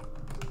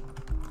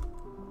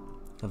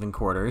 Living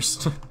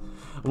quarters.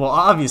 Well,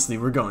 obviously,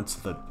 we're going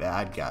to the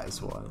bad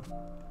guys one.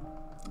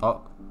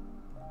 Oh.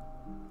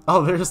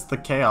 Oh, there's the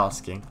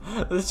Chaos King.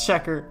 This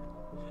checker.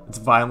 It's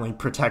violently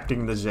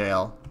protecting the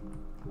jail.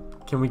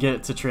 Can we get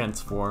it to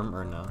transform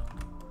or no?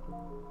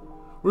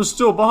 We're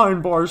still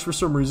behind bars for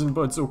some reason,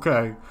 but it's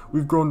okay.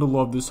 We've grown to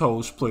love this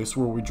hellish place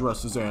where we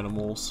dress as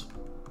animals.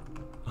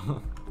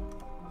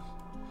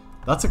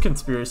 That's a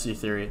conspiracy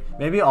theory.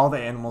 Maybe all the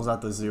animals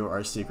at the zoo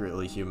are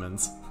secretly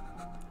humans.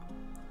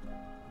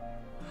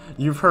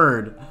 You've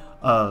heard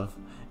of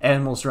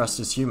animals dressed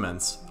as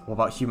humans. What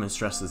about humans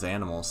dressed as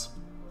animals?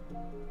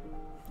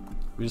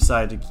 We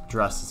decided to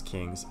dress as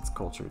kings. It's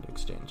culture to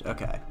exchange.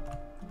 Okay.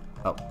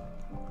 Oh.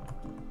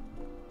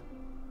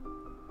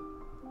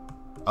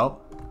 Oh.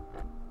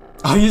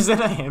 Oh, he's in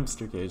a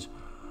hamster cage.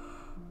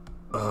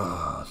 The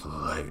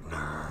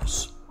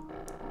Lighteners.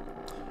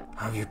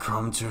 Have you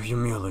come to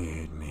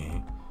humiliate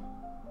me?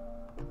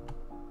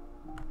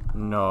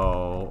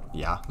 No.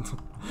 Yeah.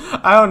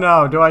 I don't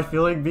know. Do I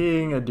feel like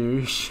being a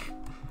douche?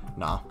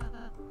 Nah.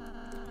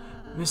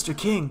 Mr.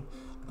 King,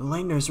 the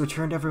Lightners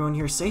returned everyone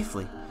here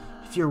safely.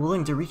 If you're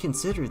willing to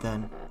reconsider,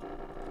 then...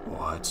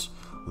 What?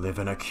 Live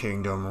in a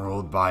kingdom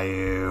ruled by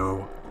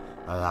you?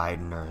 A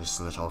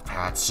Lightner's little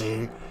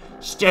patsy?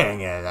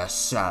 Staying in a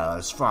cell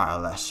is far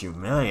less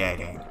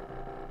humiliating.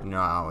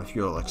 Now, if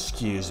you'll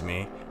excuse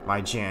me,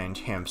 my giant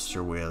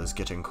hamster wheel is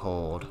getting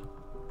cold.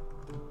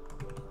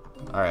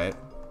 Alright.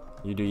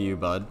 You do you,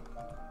 bud.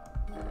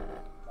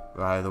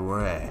 By the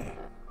way,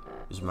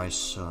 is my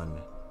son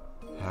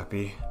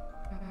happy?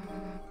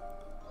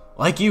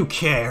 Like you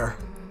care!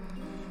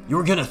 You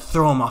were gonna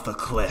throw him off a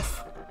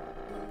cliff!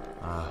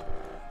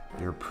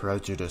 Your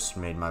prejudice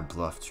made my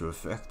bluff too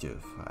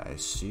effective, I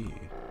see.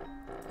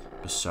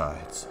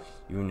 Besides,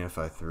 even if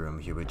I threw him,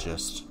 he would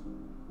just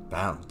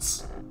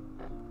bounce.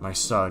 My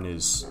son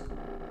is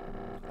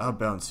a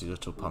bouncy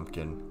little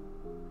pumpkin.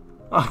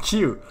 Oh,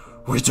 cute!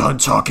 We're done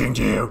talking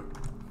to you!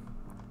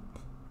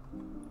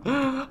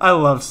 I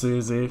love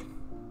Susie.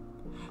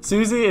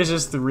 Susie is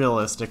just the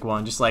realistic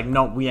one. Just like,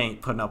 no, we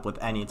ain't putting up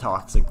with any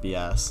toxic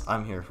BS.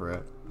 I'm here for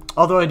it.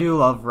 Although I do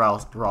love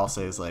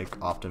Ralsei's,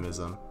 like,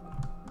 optimism.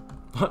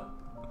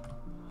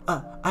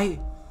 I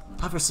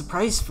have a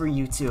surprise for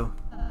you two.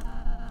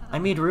 I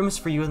made rooms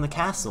for you in the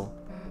castle.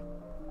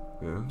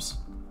 Rooms?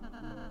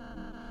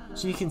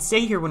 So you can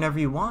stay here whenever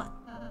you want.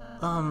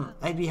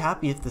 I'd be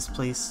happy if this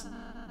place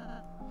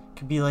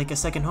could be like a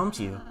second home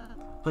to you.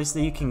 A place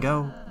that you can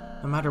go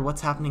no matter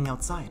what's happening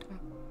outside.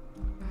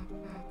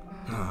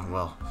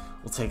 Well,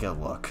 we'll take a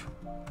look.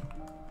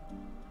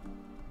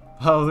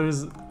 Oh,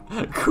 there's...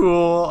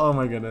 Cool. Oh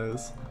my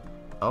goodness.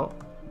 Oh,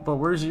 but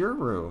where's your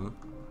room?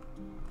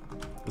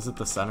 Is it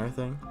the center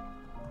thing?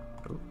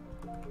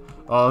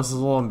 Oh, this is a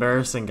little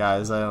embarrassing,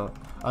 guys. I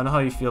don't know how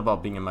you feel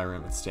about being in my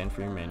room. It's stand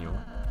for your manual.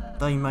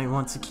 Thought you might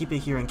want to keep it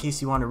here in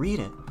case you want to read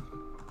it.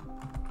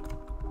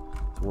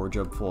 The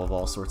wardrobe full of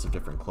all sorts of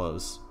different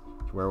clothes.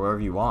 You can wear wherever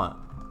you want.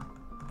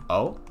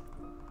 Oh?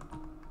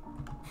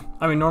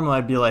 I mean, normally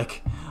I'd be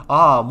like,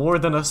 more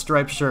than a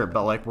striped shirt,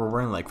 but like we're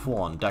wearing like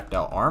full-on decked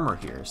out armor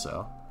here,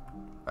 so.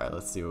 Alright,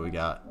 let's see what we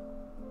got.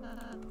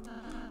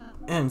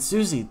 And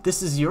Susie,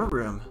 this is your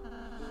room.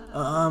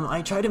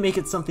 I tried to make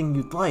it something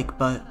you'd like,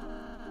 but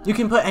you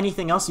can put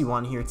anything else you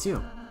want here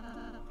too.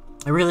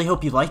 I really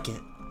hope you like it.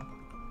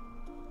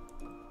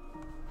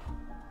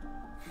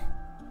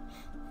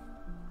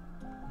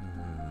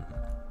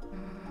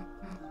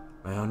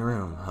 My own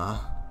room, huh?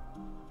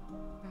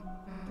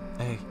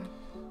 Hey,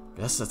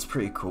 guess that's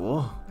pretty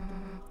cool.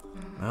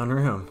 My own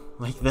room,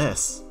 like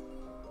this.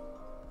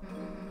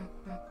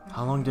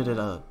 How long did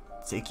it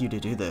take you to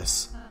do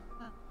this?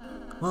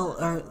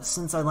 Well,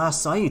 since I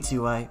last saw you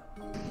two,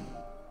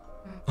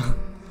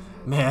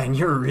 Man,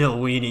 you're a real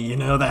weenie, you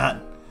know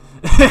that?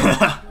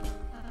 I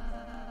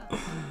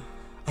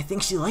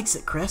think she likes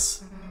it,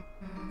 Chris.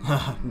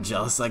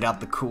 Jealous I got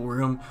the cool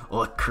room?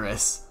 Look,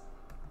 Chris.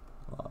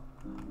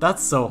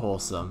 That's so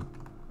wholesome.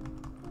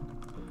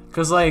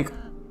 Cause like,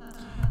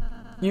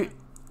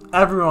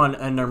 everyone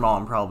and their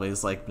mom probably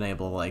has like been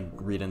able to like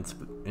read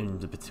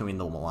into between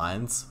the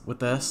lines with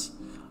this,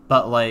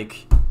 but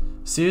like,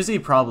 Susie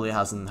probably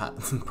hasn't had,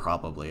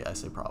 I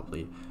say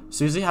probably,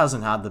 Susie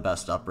hasn't had the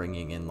best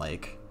upbringing in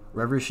like,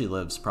 wherever she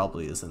lives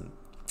probably isn't,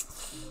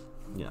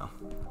 you know.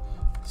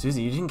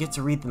 Susie, you didn't get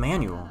to read the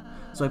manual,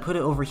 so I put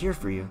it over here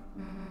for you.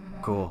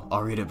 Cool,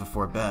 I'll read it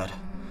before bed.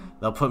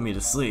 That'll put me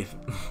to sleep.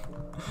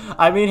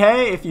 I mean,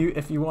 hey, if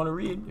you want to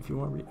read,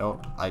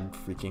 oh, I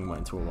freaking went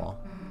into a wall.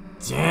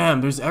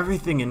 Damn, there's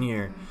everything in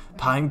here.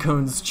 Pine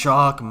cones,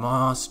 chalk,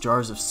 moss,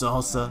 jars of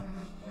salsa,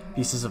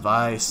 pieces of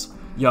ice.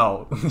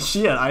 Yo,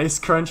 she had ice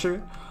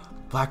cruncher,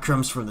 black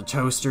crumbs from the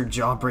toaster,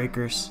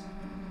 jawbreakers.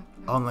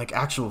 Oh, and like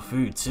actual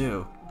food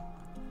too.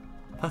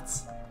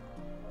 That's...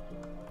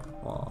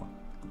 Aw.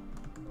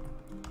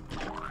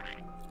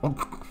 Oh.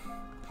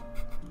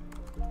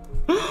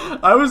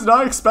 I was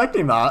not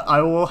expecting that,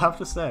 I will have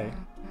to say.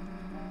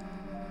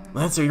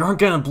 Lancer, you aren't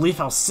gonna believe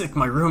how sick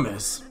my room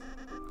is.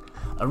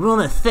 A room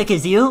as thick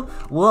as you?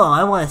 Whoa,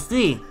 I wanna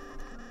see.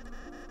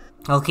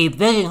 I'll keep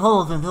digging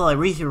holes until I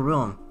reach your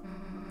room.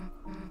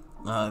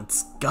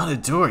 It's got a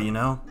door, you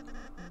know.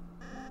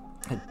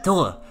 A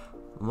door?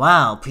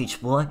 Wow,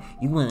 Peach Boy,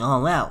 you went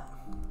all out.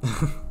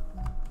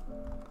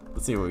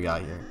 Let's see what we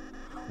got here.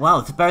 Wow,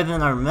 it's better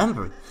than I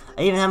remembered.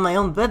 I even have my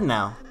own bed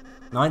now.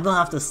 Now I don't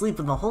have to sleep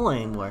in the hole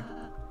anymore.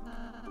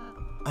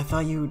 I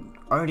thought you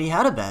already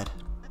had a bed.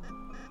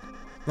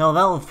 No,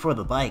 that was for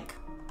the bike.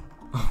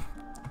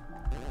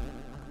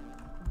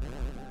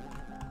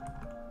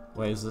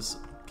 Wait, is this...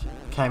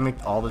 Can I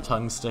make all the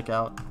tongues stick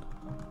out?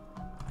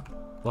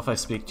 What if I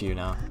speak to you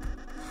now?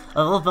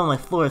 I love that my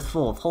floor is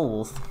full of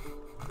holes.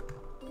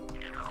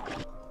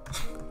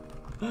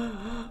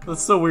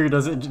 That's so weird,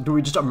 does it? Do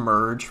we just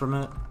emerge from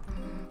it?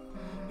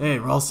 Hey,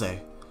 Ralsei,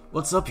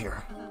 what's up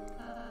here?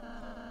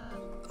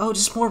 Oh,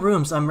 just more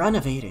rooms. I'm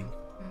renovating.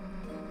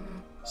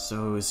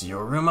 So, is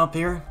your room up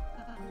here?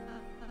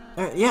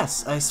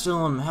 Yes, I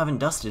still haven't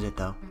dusted it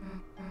though.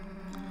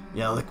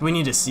 Yeah, like we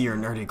need to see your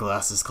nerdy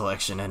glasses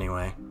collection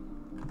anyway.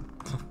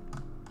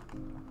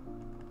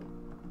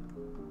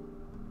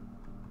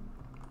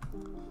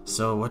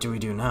 So what do we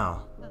do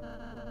now?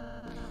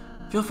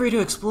 Feel free to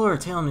explore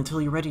town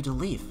until you're ready to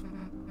leave.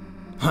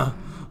 Huh,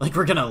 like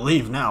we're gonna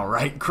leave now,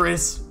 right,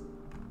 Chris?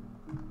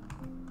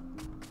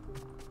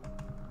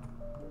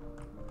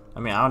 I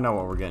mean, I don't know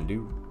what we're gonna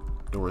do.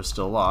 Door is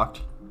still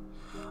locked.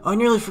 Oh, I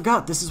nearly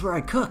forgot, this is where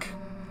I cook.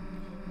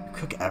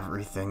 Cook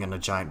everything in a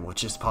giant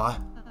witch's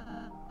pot?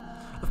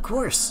 Of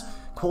course!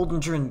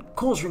 Cauldron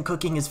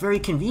cooking is very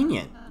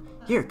convenient.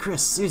 Here,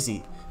 Chris,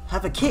 Susie,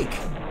 have a cake.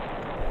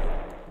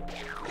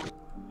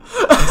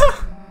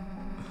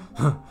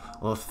 A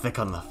little thick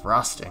on the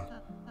frosting.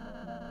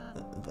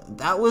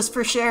 That was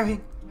for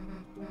sharing.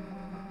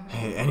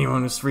 Hey,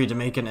 anyone who's free to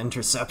make an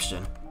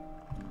interception.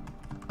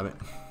 I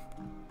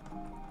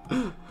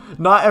mean,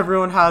 not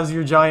everyone has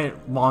your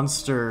giant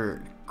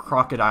monster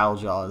crocodile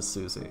jaws,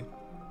 Susie.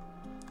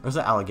 Where's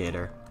the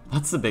alligator?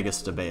 That's the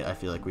biggest debate I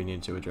feel like we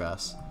need to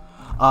address.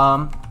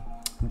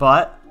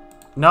 But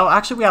no,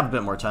 actually we have a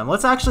bit more time.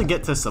 Let's actually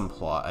get to some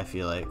plot, I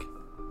feel like.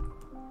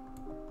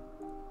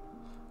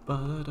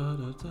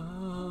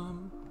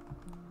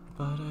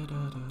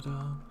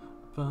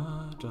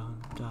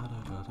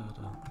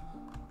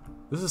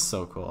 This is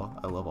so cool.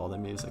 I love all the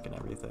music and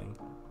everything.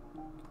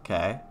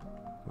 Okay.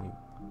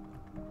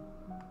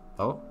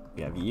 Oh,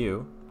 we have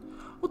you.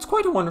 Well, it's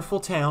quite a wonderful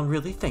town,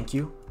 really, thank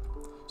you.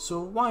 So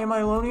why am I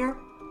alone here?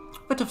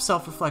 A bit of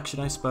self-reflection,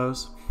 I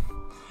suppose.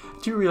 I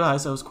do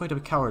realize I was quite a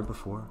coward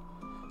before.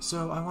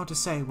 So I want to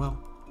say,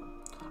 well,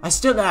 I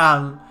still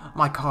am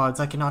my cards.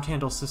 I cannot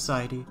handle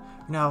society.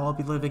 Now I'll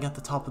be living at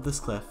the top of this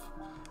cliff.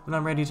 When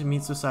I'm ready to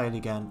meet society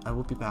again, I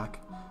will be back.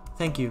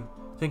 Thank you.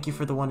 Thank you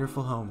for the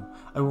wonderful home.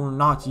 I will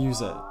not use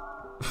it.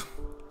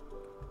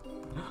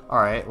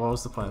 Alright, what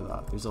was the point of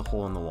that? There's a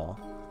hole in the wall.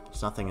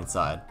 There's nothing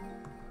inside.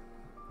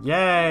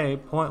 Yay!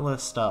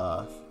 Pointless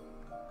stuff.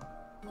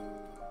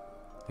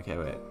 Okay,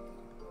 wait.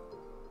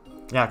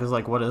 Yeah, because,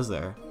 like, what is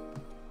there?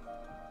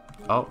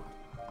 Oh.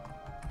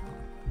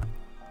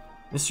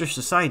 Mr.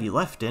 Society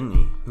left, didn't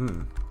he?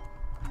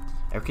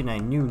 I reckon I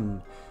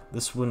knew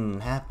this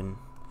wouldn't happen.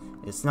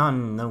 It's not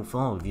no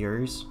fault of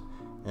yours.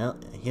 Well,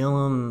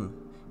 he'll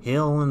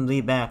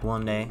be back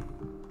one day.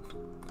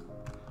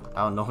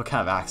 I don't know what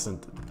kind of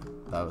accent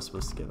that I was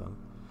supposed to give him.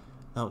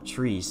 Without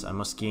trees, I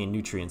must gain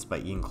nutrients by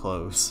eating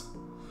cloves.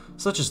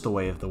 Such is the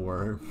way of the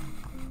worm.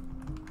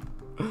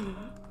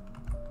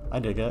 I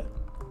dig it.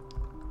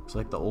 It's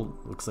like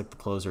looks like the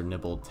clothes are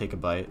nibbled. Take a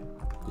bite.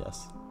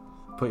 Yes.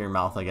 Put your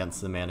mouth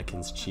against the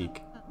mannequin's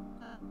cheek.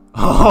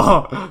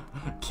 Oh,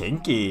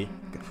 kinky.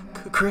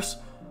 Chris,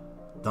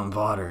 don't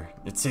bother.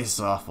 It tastes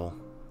awful.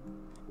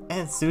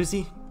 And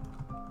Susie.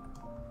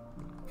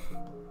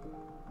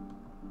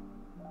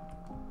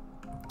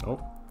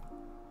 Oh,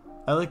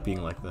 I like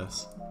being like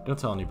this. Don't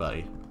tell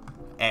anybody.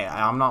 Hey,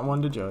 I'm not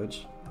one to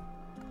judge.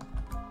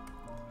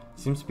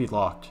 Seems to be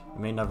locked. It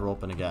may never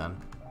open again.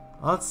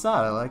 Oh, that's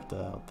sad. I liked it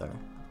out there.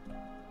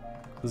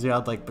 Because you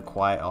had like the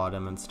quiet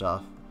autumn and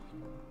stuff.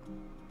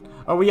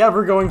 Are we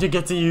ever going to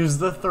get to use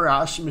the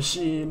thrash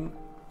machine?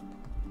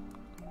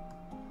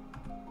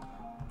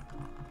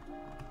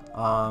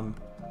 Do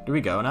we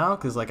go now?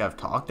 Because like I've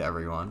talked to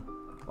everyone.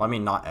 Well, I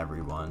mean not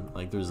everyone.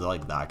 Like there's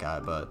like that guy,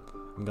 but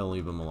I'm gonna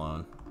leave him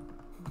alone.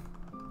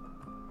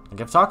 Like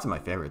I've talked to my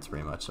favorites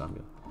pretty much, so I'm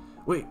good.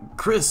 Wait,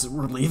 Chris,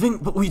 we're leaving?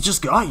 But we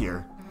just got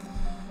here.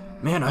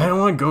 Man, I don't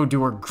want to go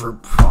do our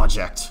group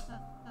project.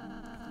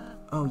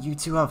 Oh, you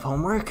two have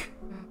homework?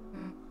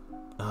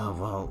 Oh,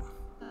 well.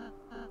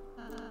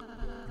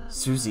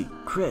 Susie,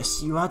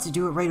 Chris, you ought to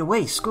do it right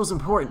away. School's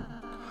important.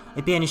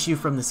 I banish you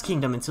from this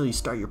kingdom until you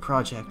start your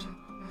project.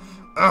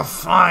 Oh,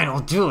 fine, I'll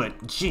do it.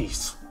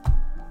 Jeez.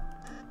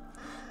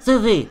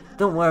 Susie,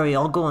 don't worry,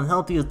 I'll go and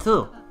help you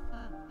too.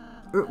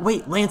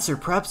 Wait, Lancer,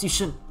 perhaps you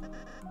shouldn't...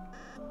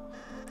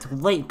 Too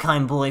late,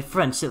 kind boy,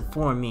 friendship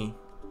for me.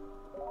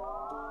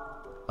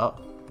 Oh.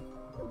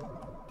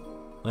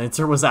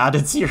 Lancer was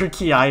added to your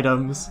key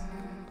items.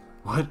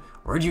 What?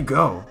 Where'd you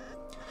go?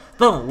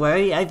 Don't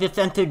worry, I just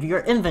entered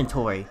your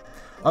inventory.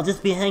 I'll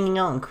just be hanging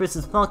out in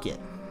Chris's pocket.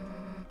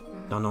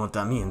 Don't know what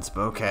that means,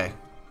 but okay.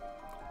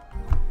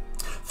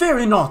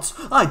 Fear not,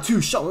 I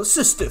too shall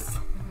assisteth.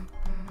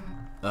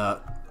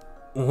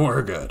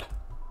 We're good.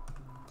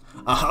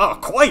 Aha,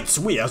 quite,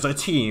 we as a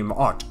team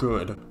art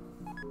good.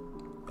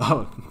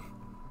 Oh.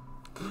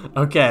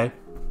 Okay.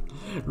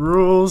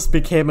 Rules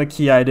became a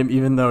key item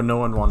even though no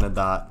one wanted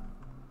that.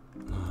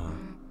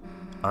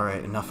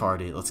 Alright, enough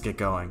already. Let's get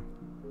going.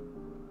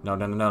 No,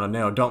 no, no, no,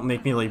 no, don't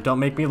make me leave. Don't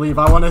make me leave.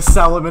 I want to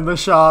sell him in the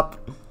shop.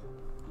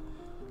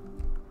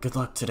 Good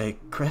luck today,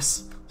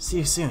 Chris. See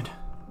you soon.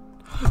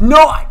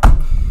 No!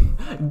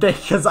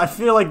 Because I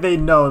feel like they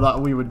know that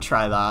we would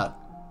try that.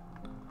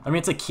 I mean,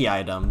 it's a key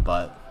item,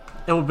 but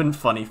it would have been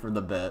funny for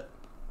the bit.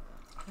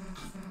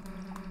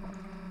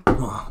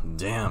 Oh,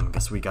 damn,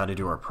 guess we gotta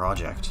do our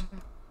project.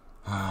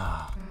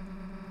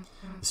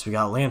 Guess we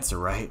got Lancer,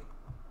 right?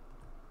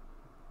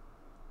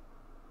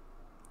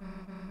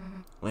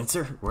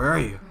 Lancer, where are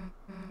you?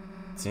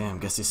 Damn,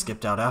 guess he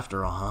skipped out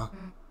after all,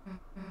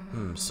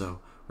 huh? So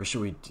where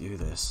should we do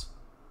this?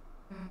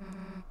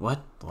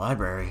 What? The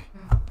library?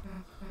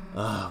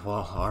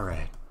 Well,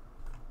 alright.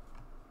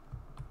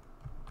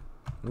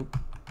 Oop.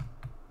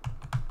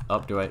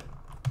 Oh, do I...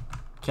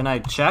 Can I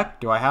check?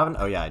 Do I have an...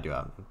 Oh, yeah, I do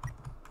have one.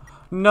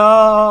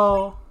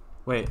 No!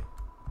 Wait.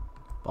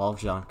 Ball of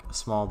junk. A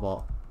small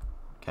ball.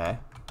 Okay.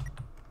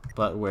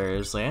 But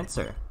where's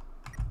Lancer?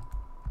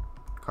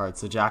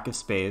 Cards. The Jack of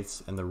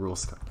Spades and the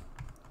Rules card.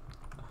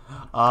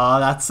 Oh,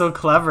 that's so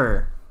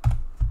clever.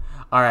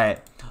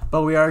 Alright.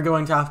 But we are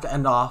going to have to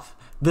end off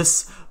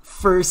this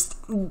first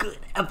good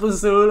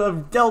episode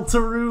of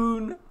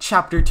Deltarune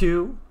Chapter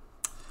 2.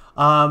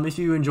 If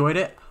you enjoyed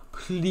it,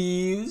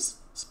 please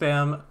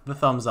spam the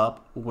thumbs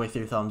up with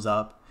your thumbs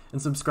up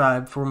and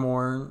subscribe for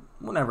more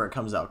whenever it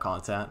comes out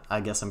content.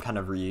 I guess I'm kind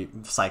of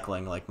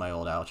recycling like my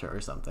old outro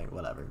or something,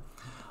 whatever.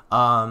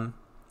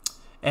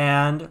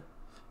 And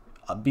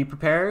be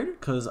prepared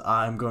because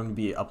I'm going to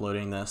be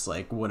uploading this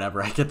like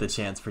whenever I get the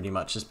chance, pretty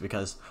much, just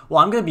because,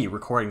 well, I'm going to be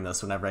recording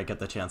this whenever I get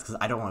the chance because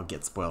I don't want to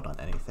get spoiled on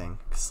anything,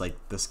 because like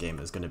this game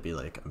is going to be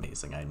like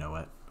amazing. I know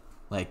it.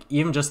 Like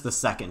even just the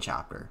second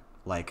chapter,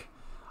 like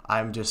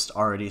I'm just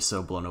already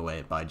so blown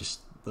away by just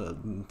the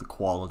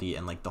quality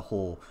and like the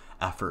whole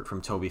effort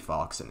from Toby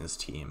Fox and his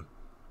team.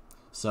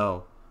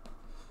 So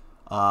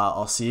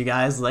I'll see you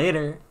guys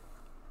later.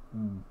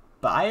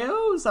 Bye.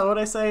 Is that what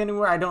I say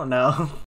anymore? I don't know.